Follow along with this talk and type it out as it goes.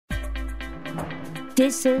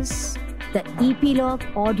This is the Epilogue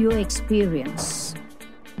Audio Experience.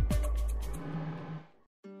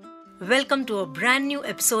 Welcome to a brand new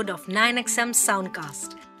episode of 9XM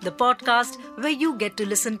Soundcast, the podcast where you get to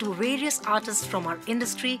listen to various artists from our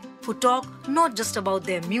industry who talk not just about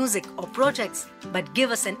their music or projects, but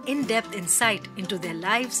give us an in-depth insight into their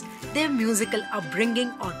lives, their musical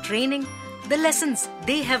upbringing or training, the lessons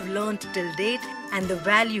they have learned till date, and the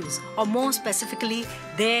values, or more specifically,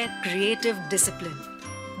 their creative discipline.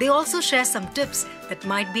 They also share some tips that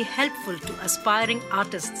might be helpful to aspiring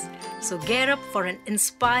artists. So gear up for an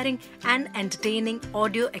inspiring and entertaining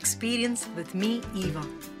audio experience with me, Eva.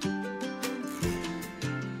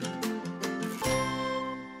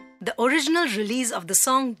 The original release of the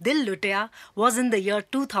song Dil Lutaya was in the year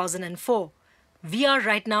 2004. We are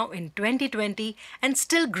right now in 2020 and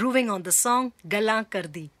still grooving on the song Galan Kar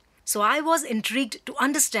Di. So I was intrigued to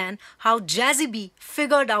understand how Jazzy B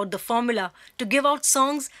figured out the formula to give out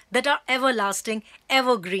songs that are everlasting,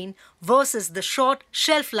 evergreen versus the short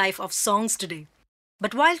shelf life of songs today.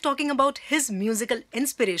 But while talking about his musical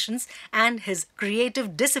inspirations and his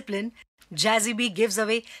creative discipline, Jazzy B gives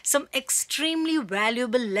away some extremely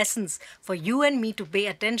valuable lessons for you and me to pay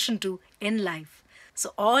attention to in life.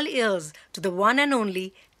 So all ears to the one and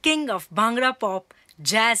only king of Bhangra Pop,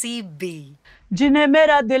 Jazzy B. जिन्हें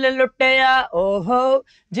मेरा दिल लुटिया ओहो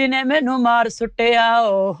जिन्हें मैनू मार सुटिया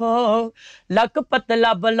ओहो luck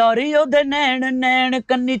पतला बलौरी ओदे नैन नैन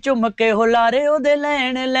कन्नी चुम के हुलारे ओदे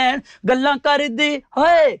लैन लैन गल्लां कर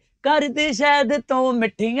दी शायद तो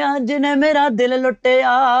मिठियां जिन्हें मेरा दिल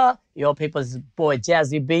लुटिया. Your people's boy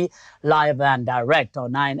Jazzy B, live and direct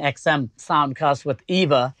on 9XM Soundcast with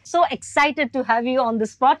Eva. So excited to have you on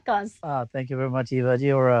this podcast. Thank you very much, Eva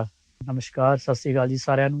ji. Or namaskar, sat sri akal ji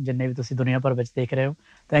ਸਾਰਿਆਂ ਨੂੰ ਜਿੰਨੇ ਵੀ ਤੁਸੀਂ ਦੁਨੀਆ ਭਰ ਵਿੱਚ ਦੇਖ ਰਹੇ ਹੋ.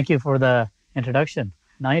 Thank you for the introduction.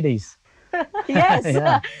 90s. Yes.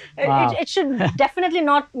 Yeah. Wow. It should definitely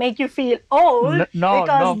not make you feel old. No.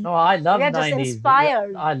 I love we are 90s. Just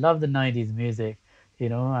inspired. I love the 90s music, you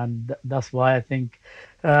know, and that's why I think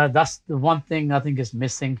that's the one thing I think is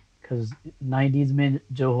missing. Because 90s में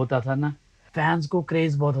जो होता था ना, fans को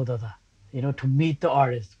craze बहुत होता था, you know, to meet the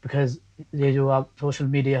artist. Because ये जो आप social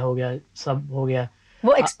media हो गया, सब हो गया.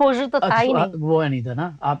 वो exposure तो था ही नहीं. वो नहीं था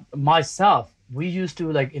ना. Myself, we used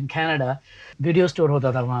to, like in Canada, video store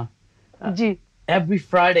होता था वहाँ. जी. Every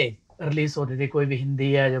Friday release होते थे, कोई भी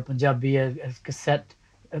हिंदी है, जो पंजाबी है, cassette,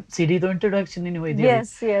 CD तो introduction ही नहीं हुई थी.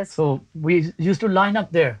 Yes. So we used to line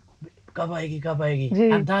up there. कब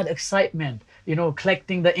आएगी. And that excitement, you know,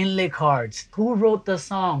 collecting the inlay cards. Who wrote the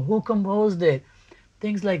song? Who composed it?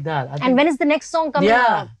 Things like that. And when is the next song coming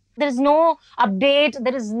out? There is no update.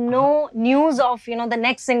 There is no news of, you know, the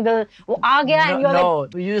next single. वो आ गया and you're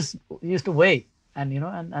like... we used to wait. And, you know,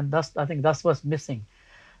 and that's, I think that's what's missing.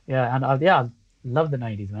 Yeah, and love the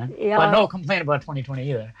 90s, man. Yeah. But no complaint about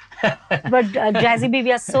 2020 either. But Jazzy B,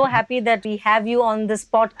 we are so happy that we have you on this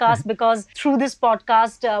podcast because through this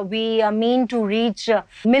podcast, we mean to reach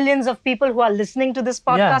millions of people who are listening to this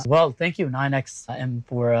podcast. Yeah. Well, thank you, 9XM,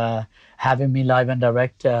 for having me live and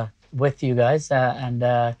direct with you guys and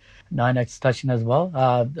 9X Touching as well.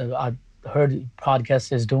 I heard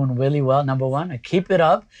podcast is doing really well, number one. Keep it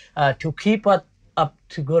up. To keep up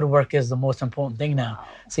to good work is the most important thing now.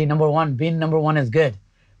 See, being number one is good.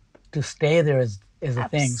 To stay there is a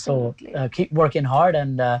thing. So keep working hard.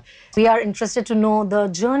 And we are interested to know the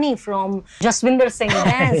journey from Jaswinder Singh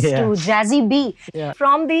Dance to Jazzy B. Yeah.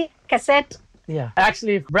 From the cassette. Yeah.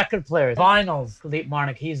 Actually, record players, vinyls. Kuldip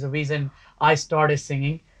Marnik, he's the reason I started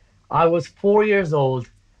singing. I was 4 years old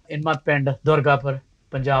in my pind, Durgapur,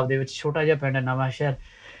 Punjab ਦੇ ਵਿੱਚ ਛੋਟਾ ਜਿਹਾ ਪਿੰਡ ਨਵਾਂ ਸ਼ਹਿਰ.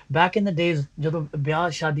 Back in the days, ਜਦੋਂ ਵਿਆਹ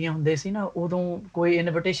ਸ਼ਾਦੀਆਂ ਹੁੰਦੇ ਸੀ ਨਾ, ਉਦੋਂ ਕੋਈ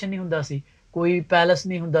ਇਨਵੀਟੇਸ਼ਨ ਨਹੀਂ ਹੁੰਦਾ ਸੀ, ਕੋਈ ਪੈਲਸ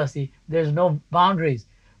ਨਹੀਂ ਹੁੰਦਾ ਸੀ. There's no boundaries.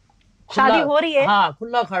 ਸ਼ਾਦੀ ਹੋ ਰਹੀ ਹੈ. ਹਾਂ,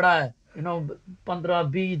 ਖੁੱਲਾ ਖੜਾ ਹੈ. You know,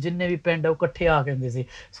 15-20 ਜਿੰਨੇ ਵੀ ਪਿੰਡ ਉਹ ਇਕੱਠੇ ਆ ਕੇ ਹੁੰਦੇ ਸੀ.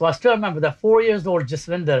 So I still remember that 4 years old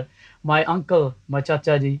Jaswinder, my uncle, my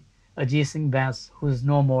chacha ji, Ajit Singh Bans, who's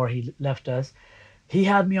no more, he left us. He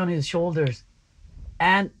had me on his shoulders.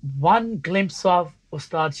 And one glimpse of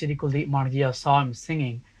Ustad Shri Kuldeep Margia, I saw him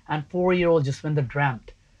singing. And 4-year-old Jaswinder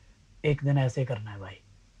dreamt, ek din aise karna hai bhai.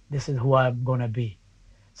 This is who I'm going to be.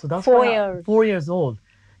 So that's 4 years old.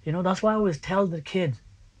 You know, that's why I always tell the kids,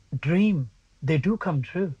 dream, they do come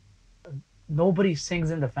true. Nobody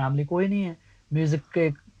sings in the family. Koi nahi hai. Music ke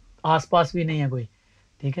aas-paas bhi nahi hai koi.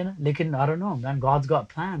 ठीक है ना? लेकिन I don't know, man, God's got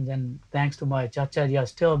plans. And thanks to my chacha ji, I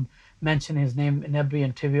still mention his name in every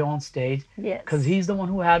interview on stage. Yes. Because he's the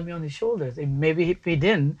one who had me on his shoulders. And maybe if he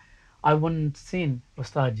didn't, I wouldn't seen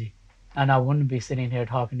Ustad ji. And I wouldn't be sitting here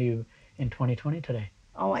talking to you in 2020 today.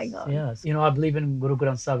 Oh my God. Yes. You know, I believe in Guru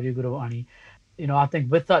Granth Sahib Ji, Guru Ani. You know, I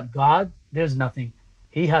think without God, there's nothing.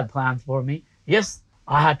 He had plans for me. yes,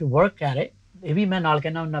 I had to work at it. Maybe मैं नाल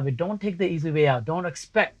कहना ना, we don't take the easy way out. Don't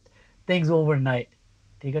expect things overnight.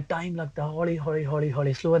 ठीक है, time लगता है,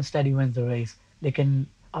 हौली, slow and steady wins the race. लेकिन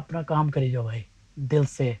अपना काम करी जाओ भाई, दिल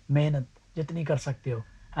से मेहनत जितनी कर सकते हो,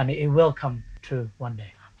 and it will come true one day.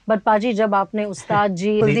 But पाजी, जब आपने उस्ताद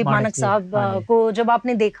जी कुलदीप मानक साहब को जब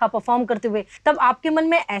आपने देखा परफॉर्म करते हुए, तब आपके मन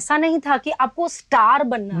में ऐसा नहीं था कि आपको स्टार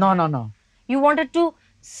बनना? No. You wanted to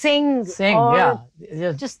sing or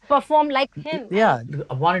yeah. just perform like him? Yeah,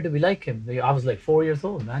 I wanted to be like him. I was like 4 years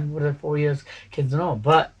old, man. What are 4 years? Kids know.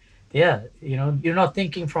 But yeah, you know, you're not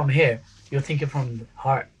thinking from here. You're thinking from the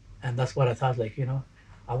heart. And that's what I thought, like, you know,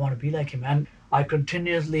 I want to be like him. And I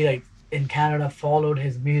continuously, like, in Canada, followed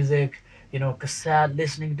his music, you know, cassette,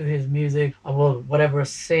 listening to his music. I will, whatever,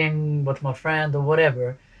 sing with my friend or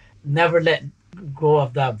whatever. Never let go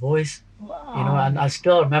of that voice. Wow. You know, and I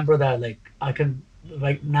still remember that, like, I can,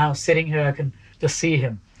 like, now sitting here, I can just see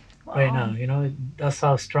him right now. You know, that's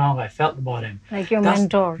how strong I felt about him. Like your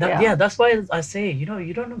mentor. Yeah, that's why I say, you know,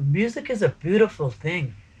 music is a beautiful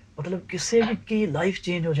thing. मतलब किसी भी की life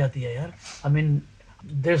change हो जाती है यार. I mean,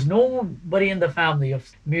 there's nobody in the family of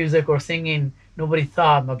music or singing. Nobody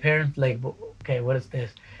thought, my parents like, okay, what is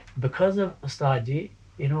this? Because of Ustad Ji,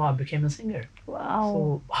 you know, I became a singer. Wow.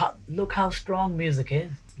 So look how strong music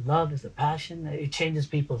is. Love is a passion. It changes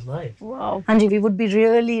people's lives. Wow. Anji, we would be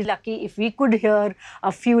really lucky if we could hear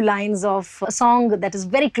a few lines of a song that is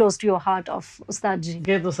very close to your heart of Ustad Ji.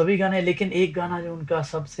 ये तो सभी गाने, लेकिन एक गाना जो उनका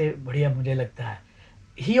सबसे बढ़िया मुझे लगता है.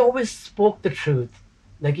 He always spoke the truth.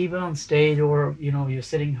 Like even on stage or, you know, you're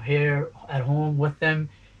sitting here at home with them,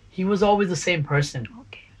 he was always the same person.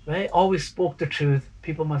 Okay. Right? Always spoke the truth.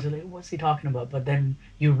 People must be like, what's he talking about? But then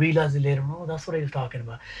you realize it later, oh, that's what he was talking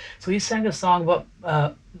about. So he sang a song about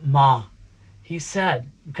Ma. He said,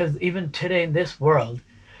 because even today in this world,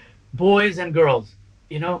 boys and girls,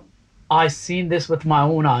 you know, I've seen this with my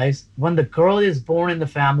own eyes. When the girl is born in the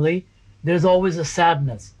family, there's always a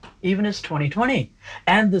sadness. Even it's 2020.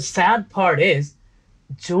 And the sad part is,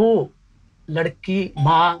 जो लड़की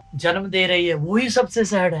माँ जन्म दे रही है वही सबसे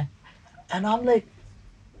sad है. And I'm like,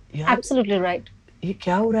 absolutely right. ये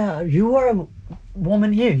क्या हो रहा है? You are a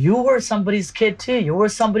woman here. You were somebody's kid too. You were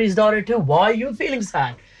somebody's daughter too. Why are you feeling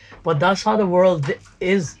sad? But that's how the world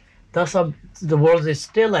is. That's how the world is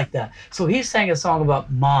still like that. So he sang a song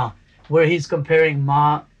about Ma, where he's comparing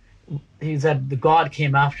Ma. He said the God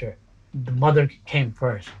came after. The mother came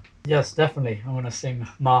first. Yes, definitely. I'm gonna sing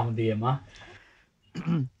Ma Hundi Hai Ma.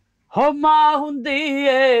 Ho Ma Hundi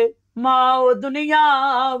Hai Ma o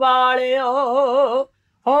duniya wale o.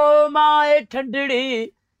 Ho Ma e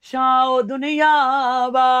thandड़ी छां o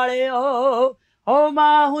duniya wale o. Ho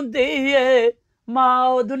Ma Hundi Hai Ma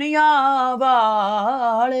o duniya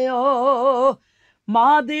wale o.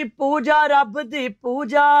 मां दी पूजा रब दी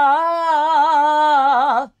पूजा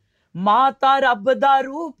माता रब दा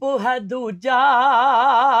रूप है दूजा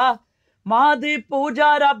मां दी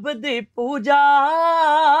पूजा रब दी पूजा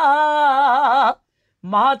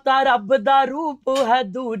माता रब दा रूप है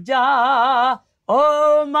दूजा ओ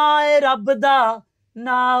माए रब दा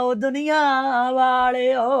ना ओ दुनिया वाले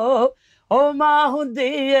ओ मां हुंदी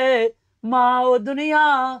ए मां ओ दुनिया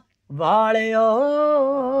वाले ओ.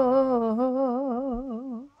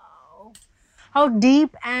 How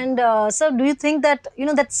deep. And sir, do you think that, you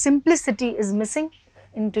know, that simplicity is missing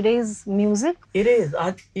in today's music? It is.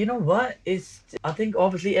 You know what? I think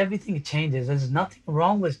obviously everything changes. There's nothing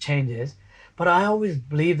wrong with changes, but I always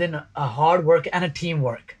believed in a hard work and a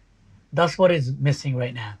teamwork. That's what is missing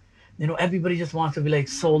right now. You know, everybody just wants to be like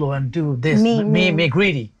solo and do this. Me,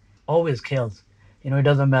 greedy. Always kills. You know, it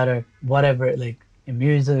doesn't matter whatever, like in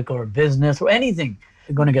music or business or anything.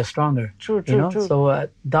 You're going to get stronger. True. So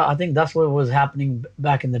I think that's what was happening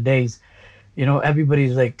back in the days. You know,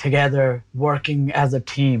 everybody's like together, working as a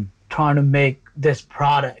team, trying to make this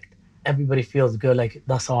product. Everybody feels good, like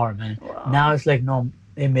that's our man. Wow. Now it's like, no,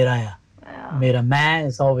 ये मेरा है. मेरा man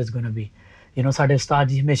is always going to be. You know, ਸਾਡੇ ਉਸਤਾਦ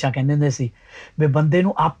ਜੀ ਹਮੇਸ਼ਾ ਕਹਿੰਦੇ ਹੁੰਦੇ ਸੀ ਵੀ ਬੰਦੇ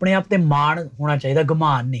ਨੂੰ ਆਪਣੇ ਆਪ ਤੇ ਮਾਣ ਹੋਣਾ ਚਾਹੀਦਾ,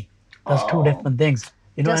 ਗੁਮਾਨ ਨਹੀਂ. That's two different things.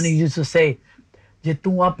 You know, and he used to say, ਜੇ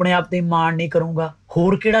ਤੂੰ ਆਪਣੇ ਆਪ ਤੇ ਮਾਣ ਨਹੀਂ ਕਰੂੰਗਾ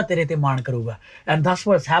ਹੋਰ ਕਿਹੜਾ ਤੇਰੇ ਤੇ ਮਾਣ ਕਰੂਗਾ. And that's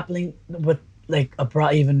what's happening with like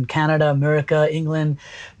even Canada, America, England,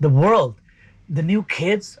 the world. The new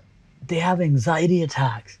kids, they have anxiety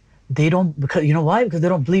attacks. They don't, because you know why? Because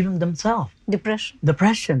they don't believe in themselves.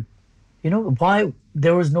 Depression. You know why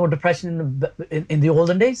there was no depression in the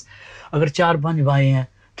olden days? अगर 4-5 भाई हैं,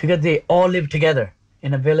 ठीक है, they all live together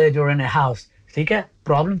in a village or in a house. ठीक है,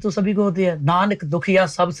 problem तो सभी को होती है. नानक दुखिया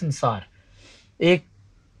सब संसार. एक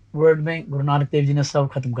वर्ड में गुरु नानक देव जी ने सब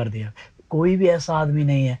खत्म कर दिया. कोई भी ऐसा आदमी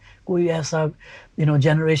नहीं है, कोई ऐसा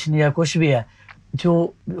जनरेशन या कुछ भी है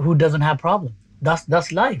who doesn't have problem.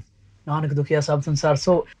 That's life. Nanak ਦੁਖੀਆ ਸਭ ਸੰਸਾਰ.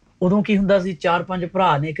 So ਉਦੋਂ ਕੀ ਹੁੰਦਾ ਸੀ, 4-5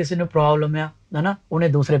 ਭਰਾ ਨੇ, ਕਿਸੇ ਨੂੰ ਪ੍ਰੋਬਲਮ ਆ ਹਨਾ, ਉਹਨੇ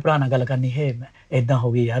ਦੂਸਰੇ ਭਰਾ ਨਾਲ ਗੱਲ ਕਰਨੀ, ਹੈ ਇਦਾਂ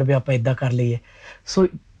ਹੋ ਗਈ ਯਾਰ, ਵੀ ਆਪਾਂ ਇਦਾਂ ਕਰ ਲਈਏ. So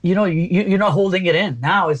you're not holding it in.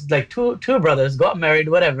 Now it's like two brothers got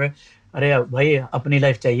married, whatever. अरे भाई अपनी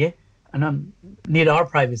लाइफ चाहिए है ना, need our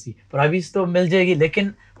privacy. Privacy तो मिल जाएगी,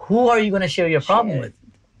 लेकिन who are you going to share your problem with?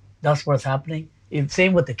 That's what's happening.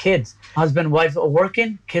 Same with the kids. Husband, wife are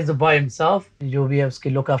working, kids are by himself. जो भी है उसकी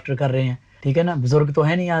look after कर रहे हैं, ठीक है ना. बुजुर्ग तो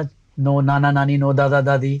है नहीं आज, no नाना नानी, no दादा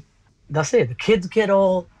दादी. That's it. The kids get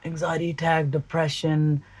all anxiety attack,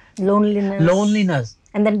 depression, loneliness.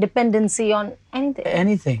 And then dependency on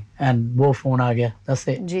anything. And वो phone आ गया. That's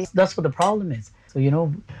it. Ji. That's what the problem is. So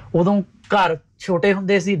उਦੋਂ ਘਰ ਛੋਟੇ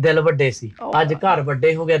ਹੁੰਦੇ ਸੀ, ਦਿਲ ਵੱਡੇ ਸੀ. ਅੱਜ ਘਰ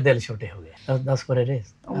ਵੱਡੇ ਹੋ ਗਏ, ਦਿਲ ਛੋਟੇ ਹੋ ਗਏ. That's what it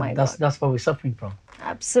is. Oh my God. That's what we're suffering from.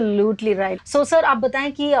 Absolutely right. So sir, आप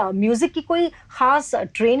बताएं कि म्यूजिक की कोई खास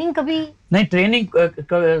ट्रेनिंग कभी? नहीं, ट्रेनिंग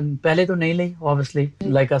पहले तो नहीं ली, obviously.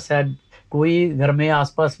 Like I said, कोई घर में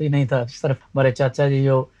आसपास भी नहीं था. सिर्फ हमारे चाचा जी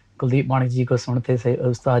जो कुलदीप मानिक जी को सुनते थे,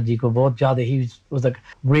 उस्ताद जी को बहुत ज्यादा. He was a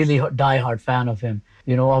really die-hard fan of him.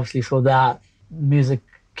 Obviously, so that music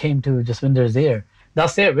came to Jaswinder's ear.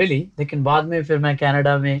 That's it, really. लेकिन बाद में फिर मैं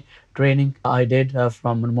कनाडा में training I did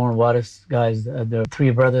from Manmohan Waris guys, the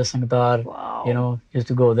three brothers Sangatar. Wow. Used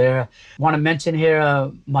to go there. Want to mention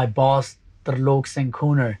here my boss Tarlok Singh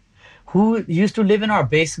Khooner, who used to live in our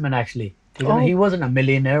basement actually. He wasn't a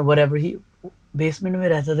millionaire, whatever. He basement में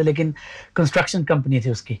रहता था, लेकिन construction company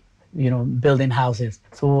थी उसकी, building houses.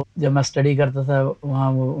 So जब मैं study करता था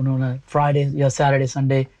वहाँ, उन्होंने Friday या Saturday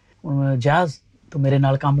Sunday jazz, तो मेरे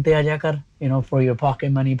नाल काम पे आ जा कर, for your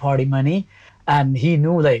pocket money, party money. And he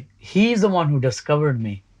knew, like, he's the one who discovered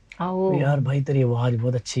me. Oh. यार भाई तेरी आवाज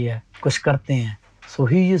बहुत अच्छी है, कुछ करते हैं. So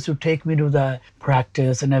he used to take me to the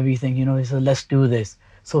practice and everything, he said, let's do this.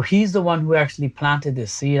 So he's the one who actually planted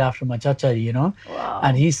this seed after my chacha, Wow.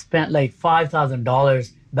 And he spent like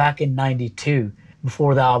 $5,000 back in 92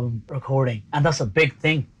 before the album recording. And that's a big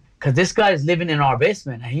thing, because this guy is living in our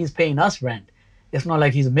basement and he's paying us rent. It's not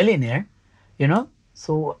like he's a millionaire,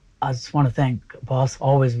 So I just want to thank boss,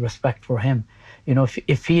 always respect for him.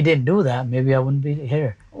 If he didn't do that, maybe I wouldn't be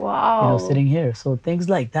here. Wow. Sitting here. So things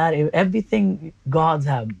like that, everything God's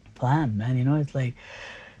have planned, man. It's like,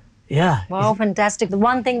 yeah. Wow, fantastic. The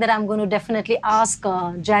one thing that I'm going to definitely ask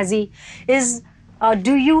Jazzy is,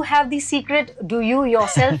 do you have the secret? Do you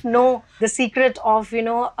yourself know the secret of,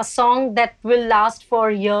 a song that will last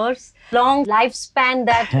for years? Long lifespan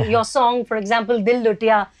that your song, for example, Dil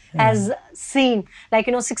Lutiya, has seen. Like,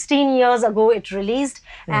 16 years ago it released,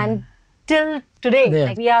 and till today,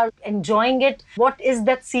 like, we are enjoying it. What is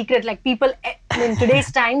that secret? Like, people in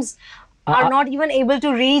today's times are not even able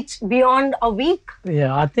to reach beyond a week.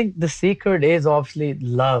 Yeah, I think the secret is obviously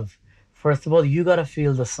love. First of all, you got to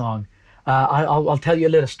feel the song. I'll tell you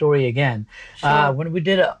a little story again. Sure. When we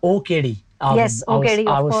did an OKD album, yes, OKD,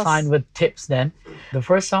 I was signed with Tips then. The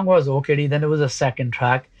first song was OKD, then it was a second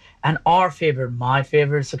track. And our favorite, my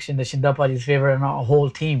favorite, Sukshinder Shindapaji's favorite, and our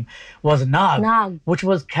whole team was Naag, which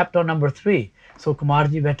was kept on number 3. So Kumar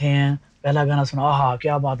ji बैठे हैं, पहला गाना सुना, आहा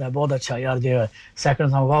क्या बात है, बहुत अच्छा यार ये.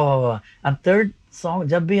 Second song, वाह वाह वाह. And third song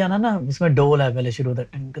जब भी आना ना, उसमें डोल है पहले शुरू होता है,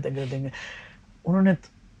 टिंग टिंग टिंग. उन्होंने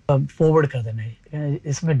forward कर देना है,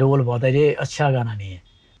 इसमें डोल बहुत है, ये अच्छा गाना नहीं है.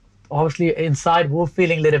 Obviously inside वो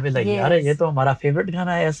feeling little bit like, यार ये तो हमारा favorite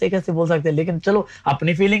गाना है, ऐसे कैसे बोल सकते हैं, लेकिन चलो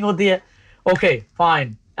अपनी feeling होती है. Okay,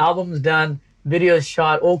 fine. Album's done, video's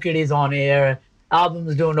shot, OKD's on air,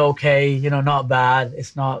 album's doing okay, not bad,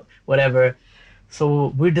 it's not whatever. So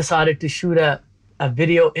we decided to shoot a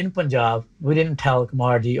video in Punjab. We didn't tell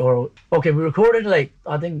Kamarji, we recorded like,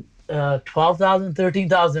 I think 12,000,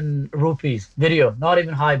 13,000 rupees video, not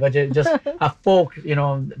even high budget, just a folk,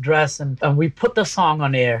 dress, and we put the song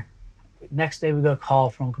on air. Next day we got a call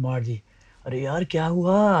from Kamarji. Arey yaar,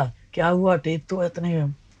 kya hua, tape to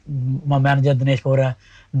itne, my manager Dinesh Bora,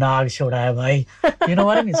 Naag छोड़ा है भाई. You know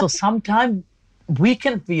what I mean? So sometimes we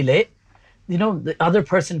can feel it, the other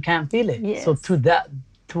person can't feel it. Yes. So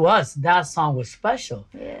to us, that song was special.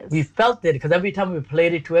 Yes. We felt it, because every time we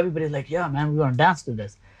played it to everybody, like, yeah, man, we want to dance to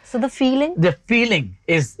this. So the feeling? The feeling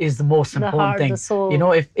is the most important heart, thing. the soul.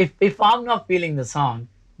 If I'm not feeling the song,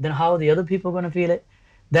 then how are the other people going to feel it?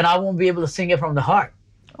 Then I won't be able to sing it from the heart.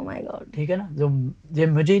 Oh my God. ठीक है ना, जो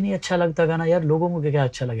मुझे नहीं अच्छा लगता गाना, यार लोगों को क्या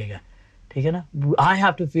अच्छा लगेगा, ठीक है ना. I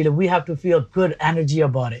have to feel it. We have to feel good energy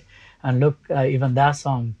about it. And look, even that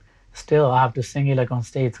song, still I have to sing it like on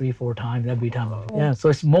stage 3-4 times every time. Yeah. So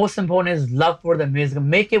it's most important is love for the music.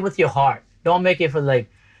 Make it with your heart. Don't make it for like,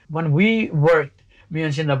 when we worked, me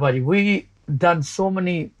and Shindapaji, we done so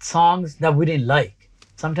many songs that we didn't like.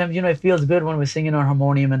 Sometimes, it feels good when we're singing on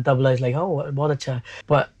harmonium and tabla is like, oh, बहुत अच्छा है.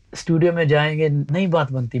 But studio में जाएंगे नहीं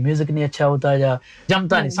बात बनती, music नहीं अच्छा होता या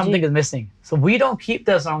जमता नहीं, something is missing. So we don't keep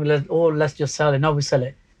that song, let's just sell it. No, we sell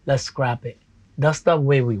it. Let's scrap it. That's the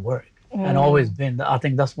way we work. And always been. I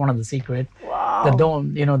think that's one of the secrets. Wow. That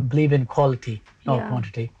don't, believe in quality, not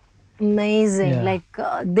quantity. Amazing. Yeah. Like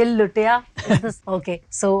Dil Lutia. Is this? Okay.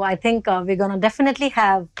 So I think we're going to definitely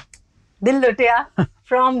have Dil Lutia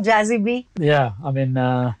from Jazzy B. Yeah, I mean,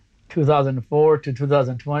 2004 to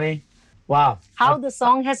 2020. Wow. How the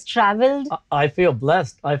song has traveled. I feel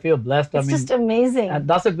blessed. It's just amazing. And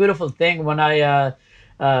that's a beautiful thing when I,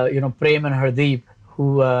 Prem and Hardeep,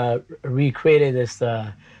 who recreated this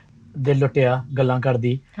Dil Lutia, Galan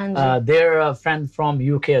Kardi. They're a friend from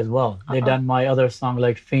UK as well. They done my other song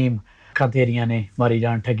like Fame, Kateriyan Ne, Mari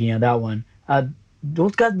Jaan Thagiyan, that one.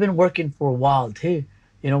 Those guys been working for a while too.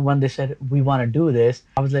 When they said, we want to do this,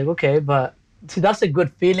 I was like, okay, but see, that's a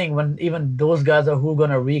good feeling when even those guys are who are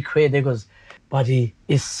going to recreate, they goes, buddy,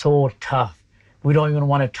 it's so tough. We don't even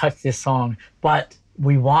want to touch this song, but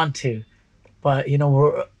we want to. But,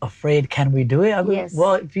 we're afraid, can we do it? I go, Yes.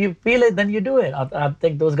 Well, if you feel it, then you do it. I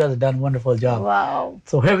think those guys have done a wonderful job. Wow.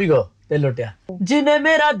 So here we go. Dil Lutia. Jine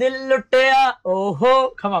mera dil lutia, oh ho.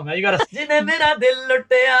 Come on, man, you gotta. Jine mera dil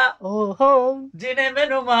lutia, Oh ho. jine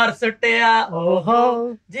menu maar suttiya, oh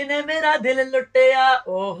ho. Jine mera dil lutia,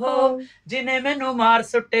 oh ho. Jine menu maar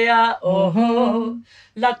suttiya, oh ho.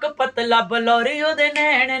 Lak patla balori ode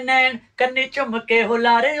nain nain, kanni chumke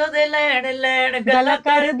hulare ode lain lain. Gala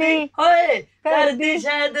kardi, hoye, kardi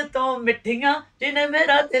shayad to mithiyan, jine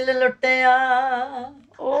mera dil lutia.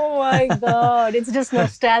 Oh my God. It's just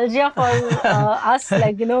nostalgia for us.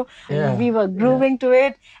 Like, Yeah. we were grooving to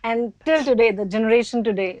it. And till today, the generation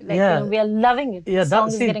today, like, we are loving it. Yeah, the song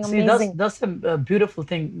is getting amazing. that's a beautiful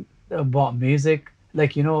thing about music.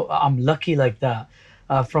 Like, I'm lucky like that.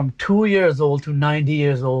 From 2 years old to 90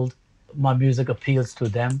 years old, my music appeals to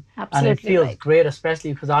them. Absolutely and it feels right. great,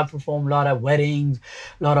 especially because I perform a lot of weddings,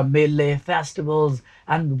 a lot of mele festivals.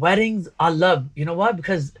 And weddings, I love. You know why?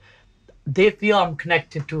 Because they feel I'm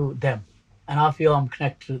connected to them. And I feel I'm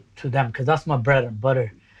connected to them because that's my bread and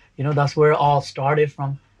butter. That's where it all started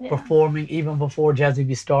from. Performing even before Jazzy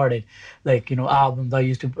B started. Like, albums. I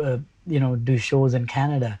used to, do shows in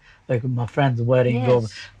Canada. Like my friend's wedding, go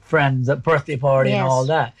friends' birthday party and all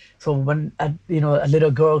that. So when, a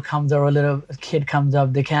little girl comes or a little kid comes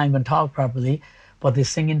up, they can't even talk properly, but they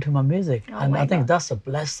sing into my music. And I think that's a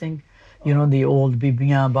blessing. The old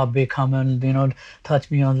bibiyan, babbe come and,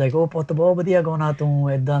 touch me on like, oh, putt bahut vadiya gauna tu,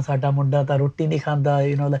 edda sada munda ta roti nahi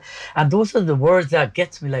khanda, and those are the words that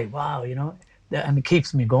gets me like, wow, and it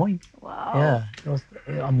keeps me going. Wow. Yeah,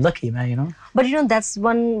 I'm lucky, man, But that's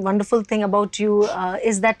one wonderful thing about you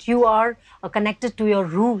is that you are connected to your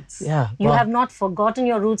roots. Yeah, You well- have not forgotten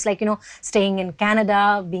your roots, like, staying in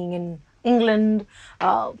Canada, being in England.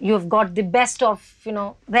 You have got the best of,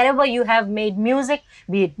 wherever you have made music,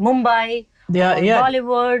 be it Mumbai, Yeah, or yeah.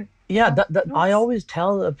 Bollywood. Yeah, that I always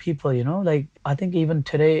tell people, like, I think even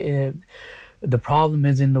today, the problem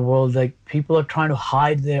is in the world, like, people are trying to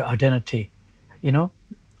hide their identity,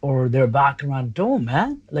 or their background. Don't,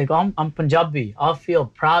 man. Like, I'm Punjabi. I feel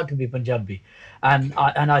proud to be Punjabi. And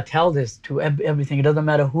I tell this to everything. It doesn't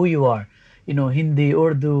matter who you are, Hindi,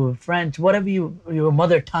 Urdu, French, whatever your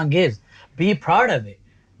mother tongue is, be proud of it.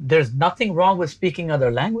 There's nothing wrong with speaking other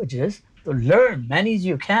languages. So learn many as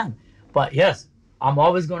you can. But yes, I'm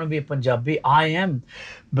always going to be Punjabi. I am,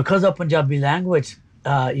 because of Punjabi language,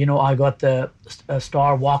 I got the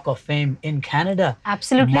Star Walk of Fame in Canada.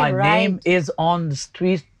 Absolutely My right. name is on the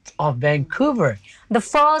streets of Vancouver. The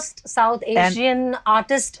first South Asian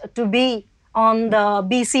artist to be on the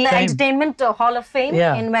BC Fame. Entertainment Hall of Fame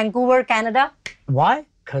Yeah. in Vancouver, Canada. Why?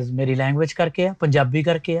 Because मेरी language करके है, पंजाबी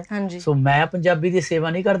करके है. हाँ जी. So मैं पंजाबी दी सेवा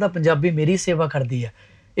नहीं करता, पंजाबी मेरी सेवा करती है.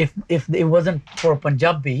 If it wasn't for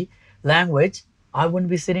Punjabi language, I wouldn't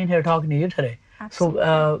be sitting here talking to you today. So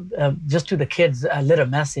just to the kids, a little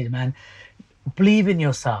message, man. Believe in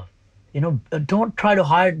yourself. Don't try to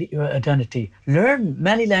hide your identity. Learn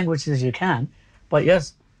many languages as you can. But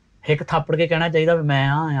yes, एक थप्पड़ के कहना चाहिए भी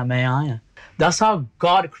मैं आया. That's how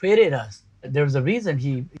God created us. There's a reason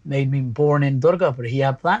He made me born in Durgapur. He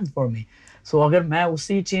had plans for me. So अगर मैं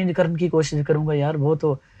उसी change करने की कोशिश करूँगा यार, वो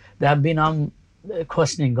तो that means I'm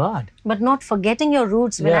questioning God. But not forgetting your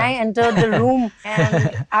roots. When Yeah. I entered the room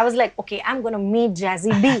and I was like, okay, I'm going to meet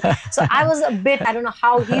Jazzy B. So I was a bit, I don't know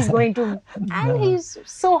how he's going to, and he's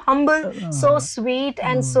so humble, so sweet,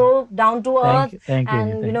 and so down to earth. Thank you.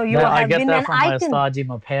 And, you I have get been that an from my icon. Ustaji,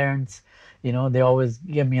 my parents. They always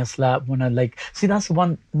give me a slap when I see, that's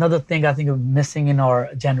another thing I think of missing in our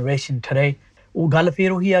generation today. ਉਹ ਗੱਲ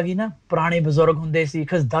ਫੇਰ ਉਹੀ ਆ ਗਈ ਨਾ ਪੁਰਾਣੇ ਬਜ਼ੁਰਗ ਹੁੰਦੇ ਸੀ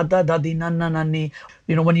cuz ਦਾਦਾ ਦਾਦੀ ਨਾਨਾ ਨਾਨੀ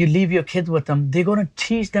you know when you leave your kids with them they're going to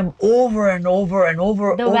teach them over and over and over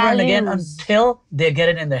The over and again values. until they get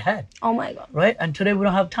it in their head. Oh my God. Right? And today we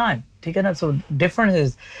don't have time. So different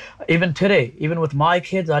is even today, even with my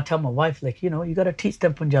kids, I tell my wife, like, you know, you got to teach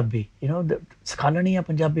them Punjabi, you know, Sikhani hai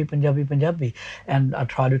Punjabi. And I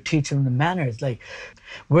try to teach them the manners. Like,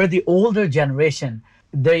 we're the older generation.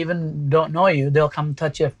 They even don't know you. They'll come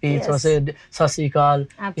touch your feet or Yes. say, Sasikal.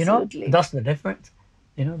 You know, Absolutely. that's the difference.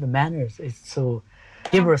 You know, the manners. It's so,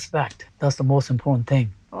 give respect. That's the most important thing.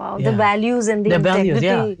 Wow, Yeah. the values and the The values,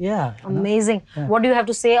 integrity. yeah, you know. Amazing. What do you have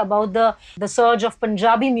to say about the surge of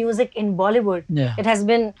Punjabi music in Bollywood? Yeah. It has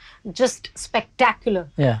been just spectacular.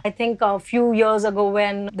 Yeah. I think a few years ago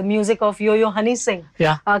when the music of Yo-Yo Honey Singh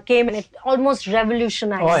came, and it almost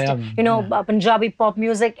revolutionized, Punjabi pop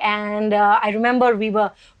music. And I remember we were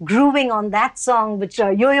grooving on that song, which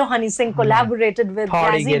Yo-Yo Honey Singh collaborated with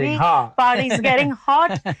Party Jazzy getting B. hot. Party's getting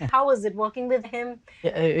hot. How was it working with him?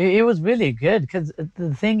 Yeah, it was really good because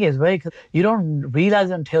the thing is, right, 'cause you don't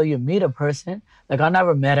realize until you meet a person. Like, I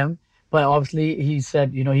never met him, but obviously he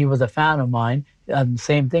said, you know, he was a fan of mine. And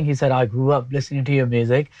same thing, he said, I grew up listening to your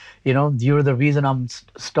music. You know, you're the reason I'm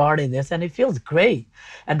starting this. And it feels great.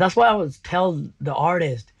 And that's why I always tell the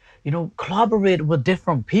artist, you know, collaborate with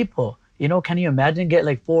different people. You know, can you imagine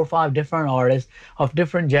get like 4 or 5 different artists of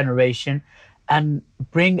different generation and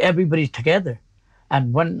bring everybody together?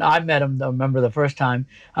 And when I met him, I remember the first time,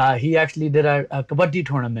 he actually did a kabaddi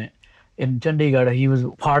tournament in Chandigarh. He was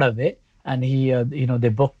part of it, and he, you know,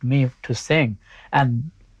 they booked me to sing. And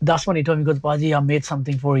that's when he told me, he goes, Baji, I made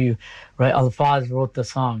something for you, right? Alfaz wrote the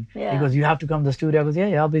song. Yeah. He goes, you have to come to the studio. I goes,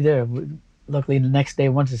 yeah, I'll be there. Luckily, the next day,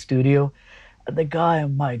 went to the studio. The guy,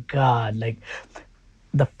 oh my God, like,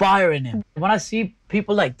 the fire in him. When I see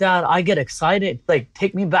people like that, I get excited. Like,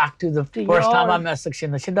 take me back to the first time I met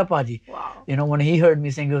Sakshinda Shidda Paji. Wow. You know, when he heard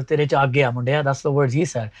me sing, Tere cha aag gaya mundaya, that's the words he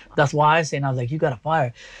said. That's why I say, and I was like, you got a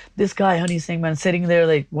fire. This guy, Honey Singh, man, sitting there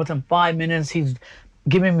like within 5 minutes, he's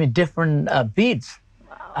giving me different beats.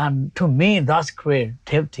 Wow. And to me, that's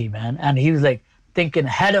creativity, man. And he was like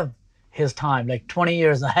thinking ahead of his time, like 20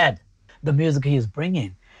 years ahead, the music he is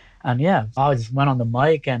bringing. And yeah, I just went on the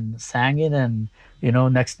mic and sang it, and you know,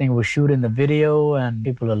 next thing we're shooting the video and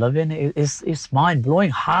people are loving it. It's mind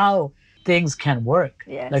blowing how things can work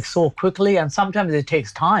like so quickly, and sometimes it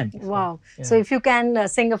takes time. Wow. So if you can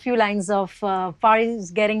sing a few lines of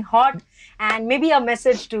Party's Getting Hot and maybe a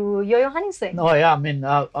message to Yo-Yo Honey Singh. Oh yeah, I mean,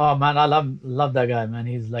 oh man, I love that guy, man.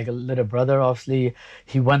 He's like a little brother. Obviously,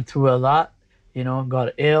 he went through a lot. You know,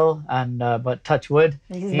 got ill, and but touch wood,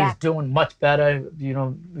 he's doing much better. You know,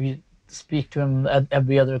 we speak to him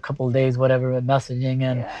every other couple of days, whatever, messaging,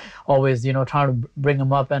 and always, you know, trying to bring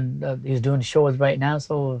him up, and he's doing shows right now.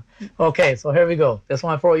 So, okay, so here we go. This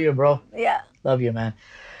one for you, bro. Yeah. Love you, man.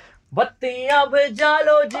 Battiyan bujha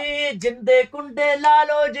lo ji, jinde kunde la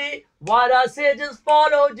lo ji, wara se just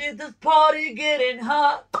follow ji, this party getting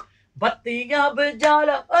hot. Battiyan bujha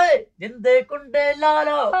lo, hey, jinde kunde la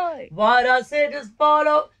lo, wara se just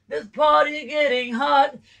follow, this party getting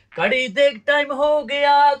hot. Kadi dekh time ho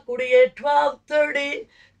gaya, kudiye 12:30,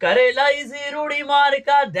 kare lai si rudi maar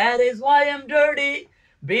ka, that is why I'm dirty.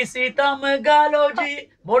 BC tam galo ji,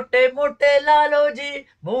 mote mote lalo ji,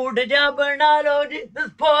 mood ja bana lo ji, this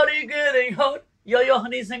party getting hot. Yo-Yo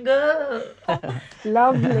Honey Singh.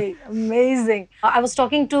 Lovely, amazing. I was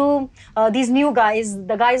talking to these new guys,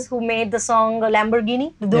 the guys who made the song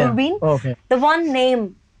Lamborghini, the Doorbeen. Yeah. Okay. The one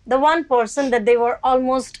name, the one person that they were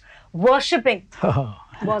almost worshipping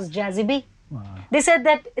was Jazzy B. Wow. They said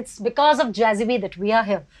that it's because of Jazzy B that we are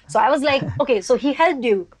here. So I was like, okay, so he helped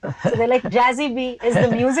you. So they're like, Jazzy B is the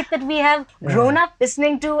music that we have grown up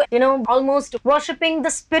listening to, you know, almost worshipping the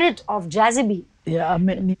spirit of Jazzy B. Yeah, I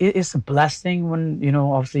mean, it's a blessing when, you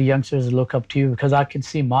know, obviously youngsters look up to you, because I can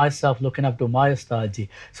see myself looking up to my Ustadji.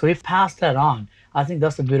 So if pass that on, I think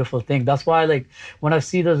that's a beautiful thing. That's why, like, when I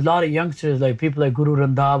see there's a lot of youngsters, like people like Guru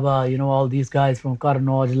Randhawa, you know, all these guys from Karan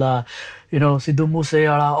Aujla, you know, Sidhu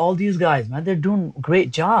Moosewala, all these guys, man, they're doing a great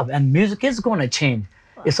job. And music is going to change.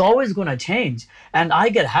 It's always going to change. And I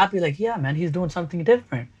get happy, like, yeah, man, he's doing something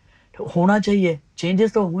different. Hona chahiye.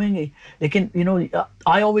 Changes to hoenge. Lekin, you know,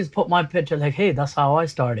 I always put my picture like, hey, that's how I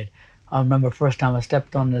started. I remember first time I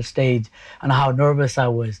stepped on the stage and how nervous I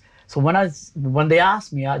was. So when they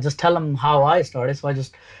ask me, I just tell them how I started. So I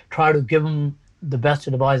just try to give them the best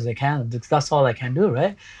advice I can. That's all I can do,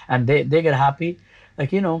 right? And they get happy.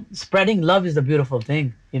 Like, you know, spreading love is a beautiful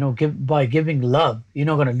thing. You know, by giving love, you're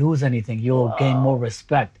not going to lose anything. You'll gain more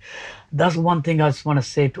respect. That's one thing I just want to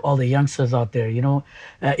say to all the youngsters out there. You know,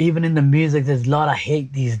 even in the music, there's a lot of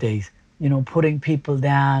hate these days. putting people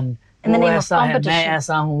down. In the वो name of ऐसा है, मैं competition.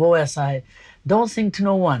 ऐसा हूँ, वो ऐसा है. Don't sing to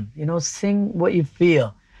no one. Sing what you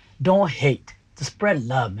feel. Don't hate. Just spread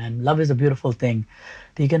love, man. Love is a beautiful thing.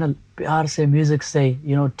 ठीक है ना, प्यार से music say,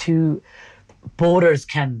 two borders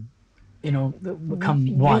can,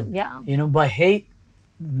 become one. Yeah. By hate,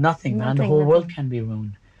 nothing, man. The Nothing, whole world nothing. can be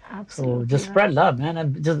ruined. Absolutely So just right. spread love, man.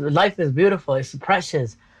 And just life is beautiful. It's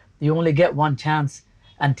precious. You only get one chance,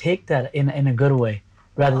 and take that in a good way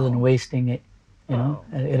rather than wasting it.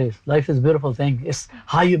 It is. Life is a beautiful thing. It's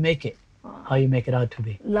how you make it, how you make it out to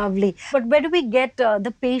be. Lovely. But where do we get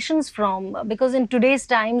the patience from? Because in today's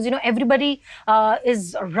times, everybody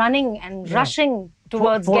is running and rushing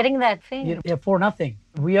towards getting that fame. For nothing.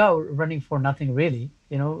 We are running for nothing, really.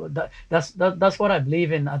 That's what I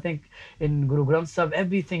believe in. I think in Guru Granth Sahib,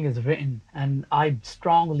 everything is written, and I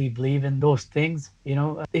strongly believe in those things.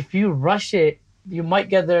 If you rush it, you might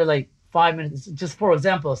get there like 5 minutes. Just for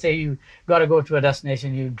example, say you got to go to a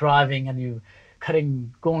destination, you're driving and you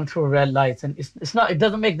going through red lights, and it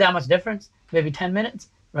doesn't make that much difference. Maybe 10 minutes,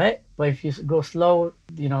 right? But if you go slow,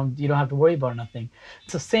 you don't have to worry about nothing.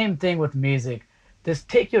 It's the same thing with music. Just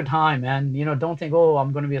take your time, man. Don't think, oh,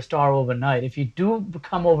 I'm going to be a star overnight. If you do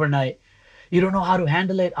become overnight, you don't know how to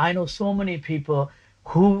handle it. I know so many people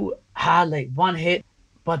who had like one hit,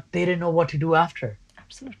 but they didn't know what to do after.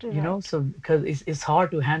 Absolutely right. So because it's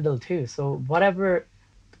hard to handle too. So whatever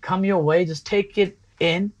come your way, just take it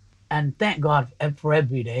in and thank God for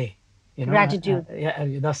every day. Gratitude.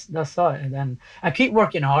 That's all. And I keep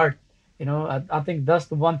working hard. I think that's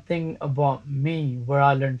the one thing about me where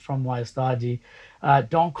I learned from my Ustadji.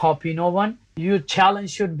 Don't copy no one. Your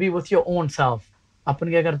challenge should be with your own self. अपन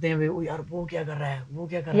क्या करते हैं, वो यार वो क्या कर रहा है, वो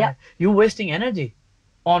क्या कर रहा है. You're wasting energy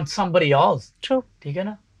on somebody else. True. ठीक है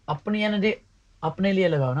ना, अपनी energy अपने लिए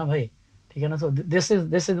लगाओ ना भाई. ठीक है ना. So this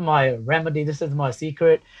is my remedy. This is my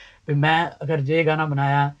secret. मैं अगर ये गाना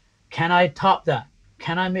बनाया, can I top that?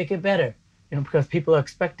 Can I make it better? Because people are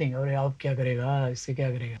expecting, अरे आप क्या करेगा, इससे क्या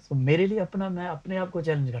करेगा. So मेरे लिए मैं अपने आप को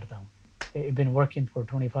challenge करता हूँ. I've been working for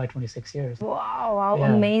 25, 26 years. Wow,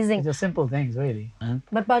 amazing. It's just simple things, really.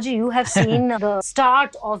 But Paji, you have seen the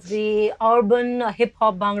start of the urban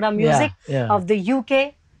hip-hop Bhangra music of the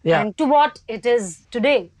UK and to what it is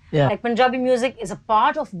today. Like Punjabi music is a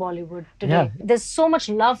part of Bollywood today. There's so much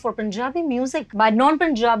love for Punjabi music by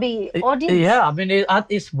non-Punjabi audience. Yeah, I mean,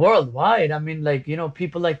 it's worldwide. I mean, like,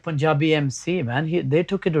 people like Punjabi MC, man, they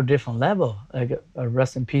took it to a different level. Like,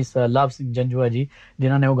 rest in peace, Love Singh Janjua ji,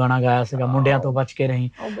 जिन्होंने वो गाना गाया सीगा, मुंडियां तो बच के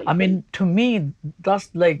रहीं. I mean, to me, that's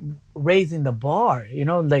like raising the bar,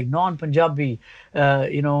 like non-Punjabi,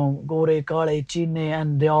 gore, kale, chine,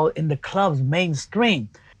 and they all in the clubs, mainstream.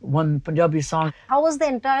 One Punjabi song. How was the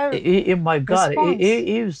entire my God,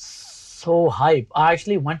 it was so hype. I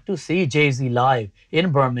actually went to see Jay-Z live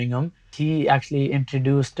in Birmingham. He actually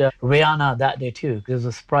introduced Rihanna that day too, because he was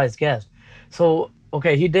a surprise guest. So,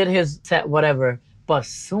 okay, he did his set, whatever. But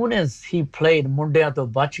soon as he played Mundiya To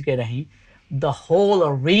Bach Ke Rahi, the whole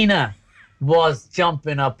arena was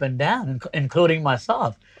jumping up and down, including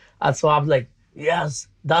myself. And so I was like, yes,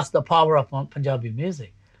 that's the power of Punjabi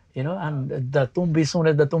music. And the tumbi, soon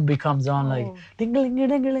as the tumbi comes on, like ding ding ding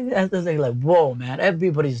ding ding, and it's like whoa, man,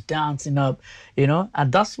 everybody's dancing up,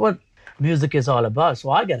 and that's what music is all about. So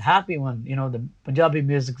I get happy when the Punjabi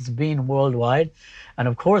music is being worldwide, and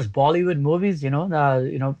of course Bollywood movies,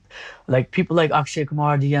 like people like Akshay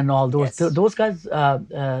Kumar ji and all those those guys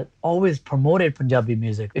always promoted Punjabi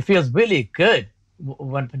music. It feels really good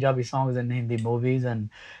when Punjabi songs in Hindi movies, and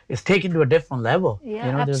it's taken to a different level.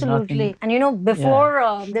 Absolutely. And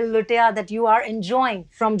before Dil Lutia that you are enjoying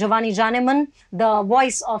from Jawani Janeman, the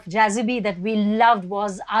voice of Jazzy B that we loved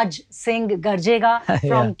was Aj Singh Garjega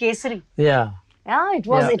from Kesari. Yeah, it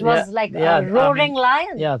was like a roaring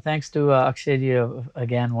lion. Yeah, thanks to Akshay ji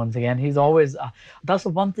once again. He's always, that's the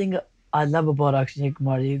one thing I love about Akshay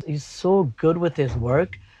Kumar. He's so good with his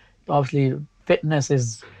work. Obviously,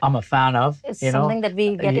 fitness I'm a fan of. It's something that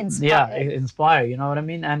we get inspired. Yeah, inspired, you know what I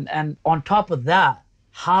mean? And on top of that,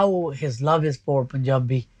 how his love is for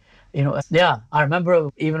Punjabi. I remember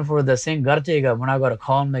even for the Sing Garjega, when I got a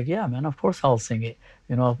call, I'm like, yeah, man, of course I'll sing it.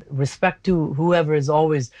 Respect to whoever is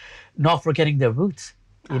always not forgetting their roots,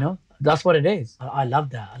 That's what it is. I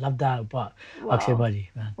love that. I love that about Akshay Bhaji,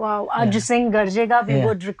 man. Wow. Aj Singh Garjega, we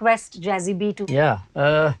would request Jazzy B to. Yeah.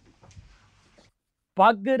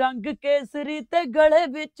 पग रंग केसरी ते गले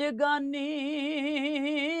विच गानी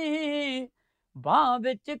बाह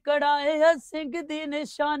विच कड़ाए सिंह दी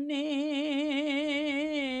निशानी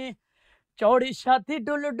चौड़ी छाती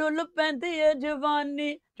डुल डुल पैंदी है जवानी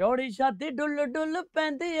चौड़ी छाती डुल डुल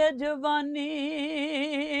पैंदी है जवानी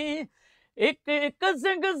ਇੱਕ ਇੱਕ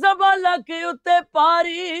ਸਿੰਘ ਸਭਾ ਲੱਖ ਉੱਤੇ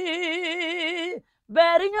ਪਾਰੀ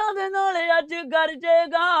ਬੈਰੀਆਂ ਦੇ ਨਾਲ ਅੱਜ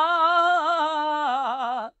ਗਰਜੇਗਾ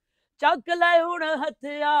ਚੱਕ ਲੈ ਹੁਣ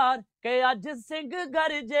ਹਥਿਆਰ ਕਿ ਅੱਜ ਸਿੰਘ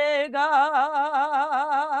ਗਰਜੇਗਾ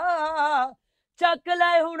ਚੱਕ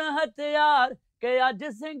ਲੈ ਹੁਣ ਹਥਿਆਰ ਕਿ ਅੱਜ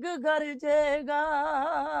Singh ਗਰਜੇਗਾ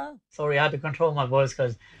Sorry, I had to control my voice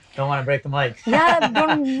because don't want to break the mic. Yeah,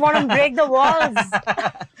 don't want to break the walls.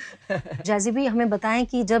 Jazzy भी हमें बताएं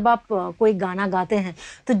कि जब आप कोई गाना गाते हैं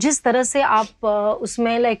तो जिस तरह से आप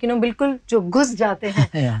उसमें लाइक बिल्कुल जो घुस जाते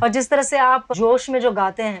हैं और जिस तरह से आप जोश में जो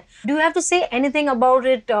गाते हैं, do you have to say anything about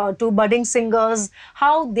it to budding singers,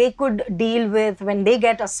 how they could deal with when they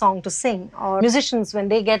get a song to sing, or musicians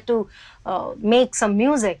when they get to make some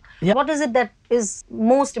music? Yeah. What is it that is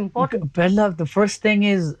most important? The first thing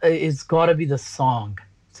is got to be the song.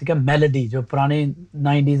 ठीक है melody जो पुराने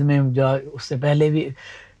 90s में जो उससे पहले भी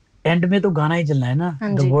and में तो गाना ही चलना है ना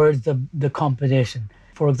the words the composition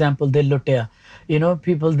for example Dil Lutya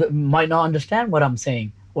people might not understand what I'm saying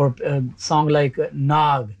or song like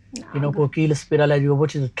Naag Kokil Spirala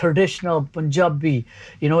which is a traditional Punjabi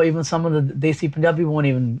even some of the Desi Punjabi won't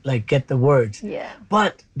even like get the words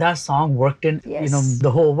but that song worked in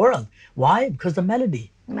the whole world. Why? Because the melody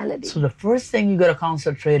so the first thing you got to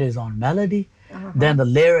concentrate is on melody. Then the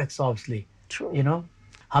lyrics obviously true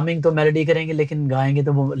humming to melody karenge lekin gayenge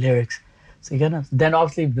to lyrics so then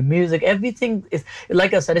obviously the music everything is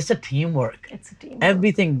like I said it's a teamwork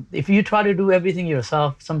everything if you try to do everything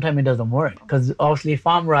yourself sometimes it doesn't work because obviously if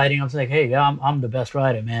I'm writing I'm like hey I'm the best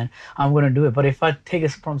writer man I'm going to do it but if I take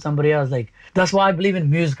it from somebody else like that's why I believe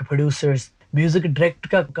in music producers music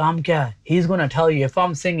director ka kaam kya hai he's going to tell you if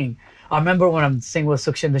I'm singing I remember when I'm singing with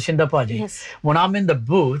Sukshinder Shindapaji. When I'm in the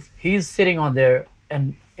booth, he's sitting on there, and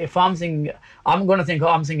if I'm singing, I'm going to think, oh,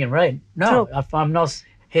 I'm singing right. No, if I'm not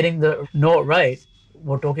hitting the note right,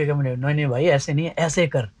 वो टोके का मैंने नहीं भाई ऐसे नहीं ऐसे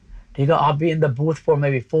कर ठीक है I'll be in the booth for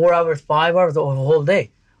maybe 4 hours 5 hours or a whole day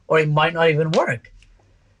or it might not even work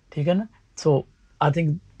ठीक है ना so I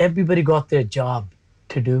think everybody got their job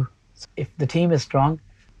to do if the team is strong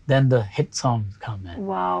then the hit songs come in.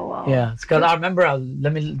 Wow. Yeah, because I remember,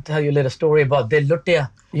 let me tell you a little story about Dil Lutya.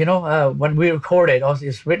 When we recorded, also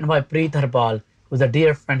it's written by Preet Harpal, who's a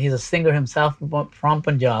dear friend. He's a singer himself from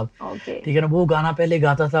Punjab. Okay. ठीक है ना वो गाना पहले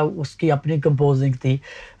गाता था उसकी अपनी कंपोजिंग थी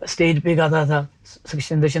स्टेज पे गाता था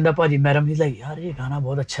शिंदा पाजी मैडम he's like यार ये गाना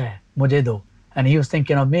बहुत अच्छा है मुझे दो and he was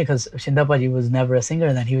thinking of me because Shinda Paji was never a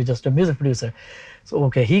singer then he was just a music producer so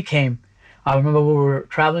okay he came I remember we were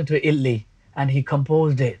traveling to Italy and he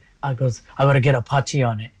composed it. I goes, I got to get Apache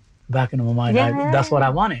on it. Back in my mind, that's what I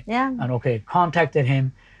wanted. Yeah. And okay, contacted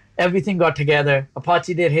him. Everything got together.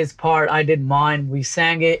 Apache did his part. I did mine. We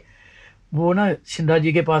sang it. वो ना शिंदा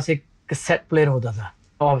जी के पास एक cassette player होता था.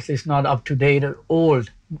 Obviously, it's not up to date or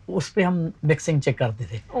old. उस पे हम mixing check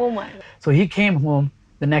करते थे. Oh my God. So he came home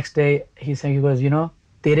the next day. He said, he goes,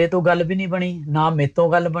 तेरे तो गल भी नहीं बनी, ना मेरे तो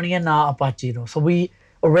गल बनी है, ना Apache तो. So we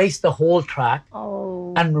erased the whole track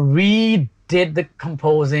and redid the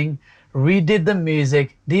composing, redid the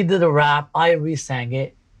music, redid the rap. I re-sang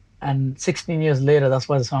it, and 16 years later, that's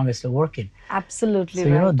why the song is still working. Absolutely.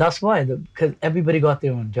 So that's why because everybody got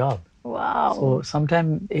their own job. Wow. So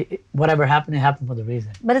sometimes whatever happened, it happened for the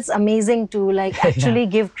reason. But it's amazing to actually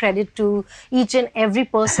give credit to each and every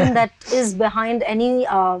person that is behind any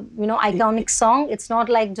iconic song. It's not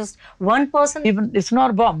like just one person. Even it's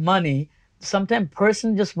not about money. Sometimes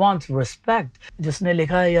person just wants respect. जिसने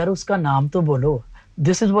लिखा है यार उसका नाम तो बोलो.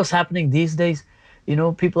 This is what's happening these days.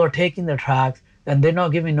 People are taking their tracks and they're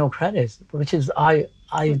not giving no credits, which is I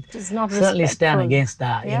certainly stand against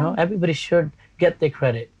that. Everybody should get their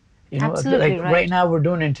credit. Absolutely right now we're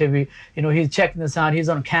doing an interview. He's checking the sound. He's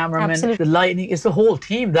on cameraman. Absolutely. The lighting. It's the whole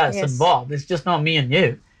team that's involved. It's just not me and you.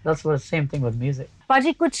 That's the same thing with music.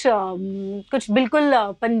 पाजी कुछ बिल्कुल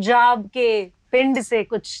पंजाब के पिंड से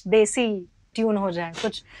कुछ देसी tune हो जाए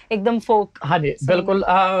कुछ एकदम फोक हाँ जी बिल्कुल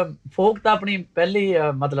फोक ਤਾਂ ਆਪਣੀ ਪਹਿਲੀ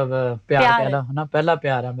ਮਤਲਬ ਪਿਆਰ ਕਹਿ ਨਾ ਪਹਿਲਾ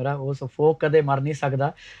ਪਿਆਰ ਆ ਮੇਰਾ ਉਹ ਫੋਕ ਕਦੇ ਮਰ ਨਹੀਂ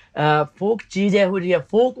ਸਕਦਾ ਫੋਕ ਚੀਜ਼ ਇਹੋ ਜਿਹੀ ਆ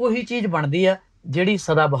ਫੋਕ ਉਹੀ ਚੀਜ਼ ਬਣਦੀ ਆ ਜਿਹੜੀ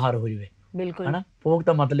ਸਦਾ ਬਹਾਰ ਹੋ ਜਾਵੇ ਬਿਲਕੁਲ ਹੈ ਨਾ ਫੋਕ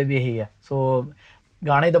ਦਾ ਮਤਲਬ ਇਹੀ ਆ ਸੋ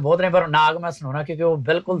ਗਾਣੇ ਤਾਂ ਬਹੁਤ ਨੇ ਪਰ ਨਾਗ ਮੈਂ ਸੁਣਾਉਣਾ ਕਿਉਂਕਿ ਉਹ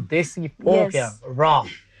ਬਿਲਕੁਲ ਦੇਸੀ ਫੋਕ ਆ ਰਾ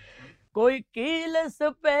ਕੋਈ ਕੀਲ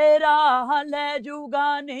ਸਪੇਰਾ ਲੈ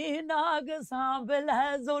ਜੂਗਾ ਨੀ ਨਾਗ ਸਾਂਭ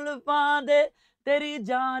ਲੈ ਜ਼ੁਲਫਾਂ ਦੇ ਤੇਰੀ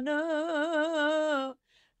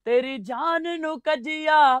ਜਾਨ ਨੂੰ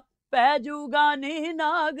ਕੱਜਿਆ ਪੈ ਜੂਗਾ ਨੀ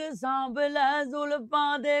ਨਾਗ ਸਾਂਭ ਲੈ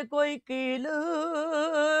ਜ਼ੁਲਫਾਂ ਦੇ ਕੋਈ ਕੀਲ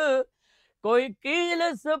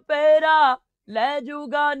ਸਪੇਰਾ ਲੈ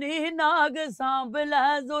ਜੂਗਾ ਨੀ ਨਾਗ ਸਾਂਭ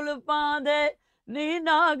ਲੈ ਜ਼ੁਲਫਾਂ ਦੇ ਨੀ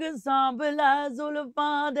ਨਾਗ ਸਾਂਭ ਲੈ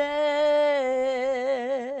ਜ਼ੁਲਫਾਂ ਦੇ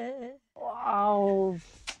Wow.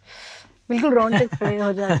 बिल्कुल रोंगटे खड़े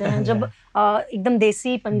हो जाते हैं जब एकदम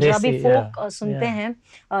देसी पंजाबी फोक सुनते हैं.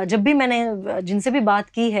 जब भी मैंने जिनसे भी बात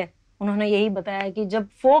की है उन्होंने यही बताया कि जब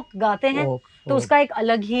फोक गाते हैं तो उसका एक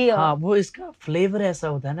अलग ही हाँ वो इसका फ्लेवर ऐसा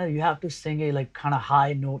होता है ना. You have to sing it like kind of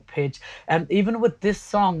high note pitch. And even with this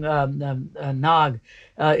song, Nag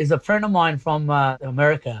is a friend of mine from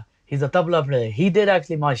America. He's a tabla player. He did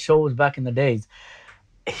actually my shows back in the days.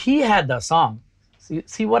 He had the song.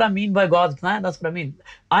 See what I mean by God's plan? That's what I mean.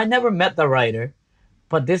 I never met the writer,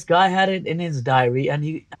 but this guy had it in his diary,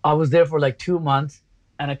 and I was there for like 2 months,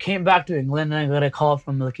 and I came back to England, and I got a call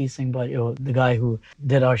from Lakeet Singh, the guy who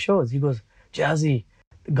did our shows. He goes, Jazzy,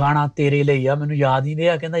 गाना तेरे लिए या मैंने याद ही नहीं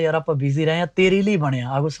आ कहता यार आप बिजी रहे हैं तेरे लिए बने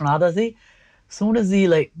आपको सुनाता सी. Soon as he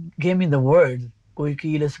like gave me the words, कोई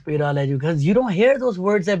कील स्पेरा ले जो, because you don't hear those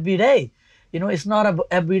words every day. You know, it's not a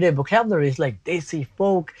everyday vocabulary. It's like desi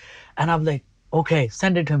folk, and I'm like, okay,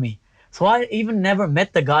 send it to me. So I even never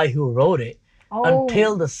met the guy who wrote it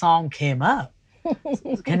until the song came out.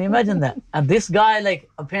 So can you imagine that? And this guy like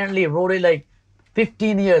apparently wrote it like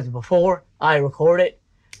 15 years before I recorded.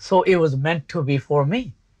 So it was meant to be for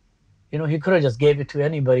me. You know, he could have just gave it to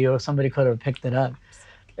anybody or somebody could have picked it up.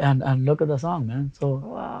 And look at the song, man.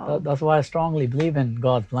 So that's why I strongly believe in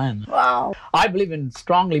God's plan. Wow. I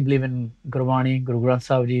strongly believe in Gurbani, Guru Granth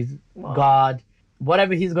Sahib Ji's God.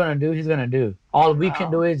 Whatever he's going to do, he's going to do. All we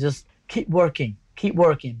can do is just keep working.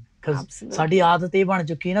 Because saadi aadat eh ban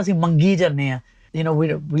chukki na, assi mangi janne hain. You know, we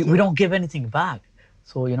don't give anything back.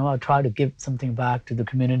 So, you know, I try to give something back to the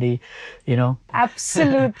community, you know.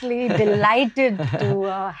 Absolutely delighted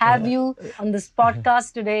to have you on this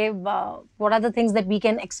podcast today. What are the things that we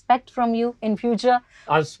can expect from you in future?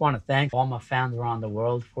 I just want to thank all my fans around the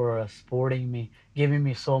world for supporting me, giving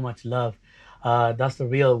me so much love. That's the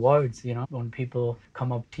real words, you know, when people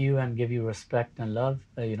come up to you and give you respect and love,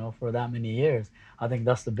 you know, for that many years. I think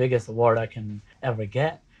that's the biggest award I can ever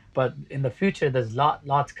get. But in the future, there's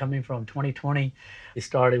lots coming from 2020. It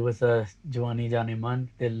started with Jawani Jaane Man,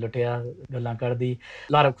 Dil Lutea, Galan Kardi.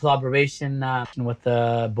 A lot of collaboration with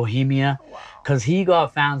Bohemia. Because he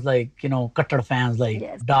got fans like, you know, Kattar fans,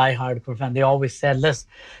 like die-hardcore fans. They always said,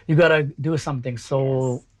 you got to do something.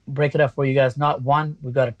 So break it up for you guys. Not one,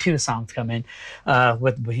 we got 2 songs coming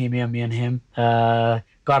with Bohemia, me and him.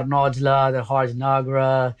 Karnojla, the Harj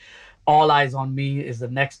Nagra. All Eyes on Me is the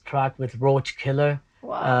next track with Roach Killer.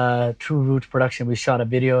 Wow. True Roots production. We shot a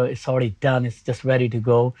video. It's already done. It's just ready to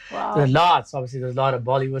go. Wow. There's lots. Obviously, there's a lot of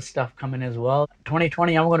Bollywood stuff coming as well.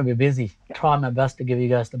 2020, I'm going to be busy. Try my best to give you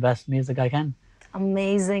guys the best music I can.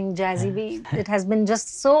 Amazing, Jazzy B. It has been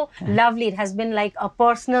just so lovely. It has been like a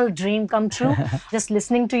personal dream come true just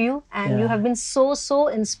listening to you. And you have been so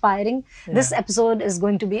inspiring. This episode is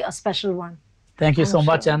going to be a special one. Thank you so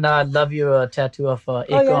much. And I love your tattoo of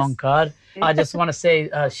Eko Ankar. I just want to say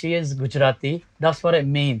she is Gujarati. That's what it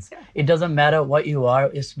means. It doesn't matter what you are.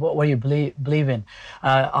 It's what you believe in.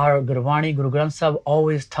 Our Gurbani, Guru Granth Sahib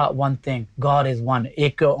always taught one thing. God is one.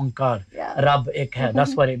 Eko Ankar. Rab Ek Hai.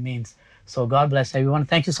 That's what it means. So God bless everyone.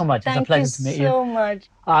 Thank you so much. It's a pleasure to meet you. Thank you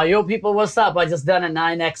so much. Yo people, what's up? I just done a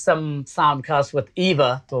 9XM soundcast with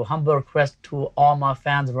Eva. So humble request to all my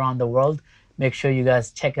fans around the world. Make sure you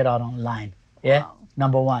guys check it out online. Yeah? Wow.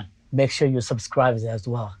 Number 1, make sure you subscribe as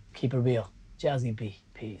well. Keep it real. Jazzy B.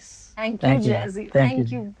 Peace. Thank you, Jazzy.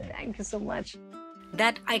 Thank you. Thank you so much.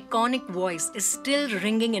 That iconic voice is still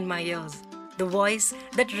ringing in my ears. The voice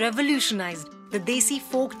that revolutionized the Desi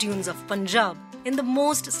folk tunes of Punjab in the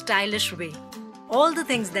most stylish way. All the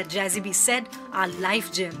things that Jazzy B said are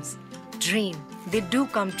life gems. Dream. They do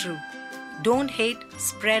come true. Don't hate,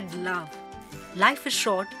 spread love. Life is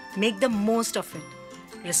short. Make the most of it.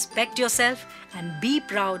 Respect yourself and be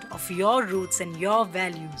proud of your roots and your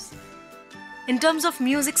values. In terms of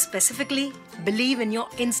music specifically, believe in your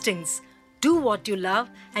instincts. Do what you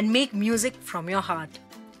love and make music from your heart.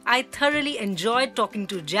 I thoroughly enjoyed talking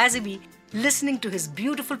to Jazzy B, listening to his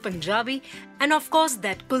beautiful Punjabi, and of course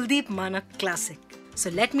that Kuldeep Manak classic.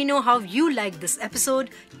 So let me know how you liked this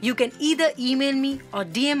episode. You can either email me or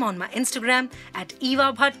DM on my Instagram at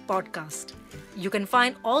Eva Bhatt Podcast. You can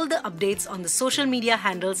find all the updates on the social media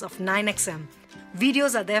handles of 9XM.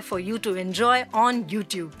 Videos are there for you to enjoy on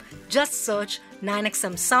YouTube. Just search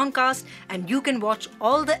 9XM Soundcast and you can watch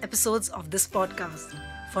all the episodes of this podcast.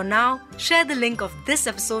 For now, share the link of this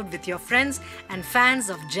episode with your friends and fans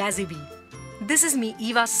of Jazzy B. This is me,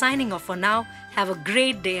 Eva, signing off for now. Have a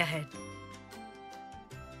great day ahead.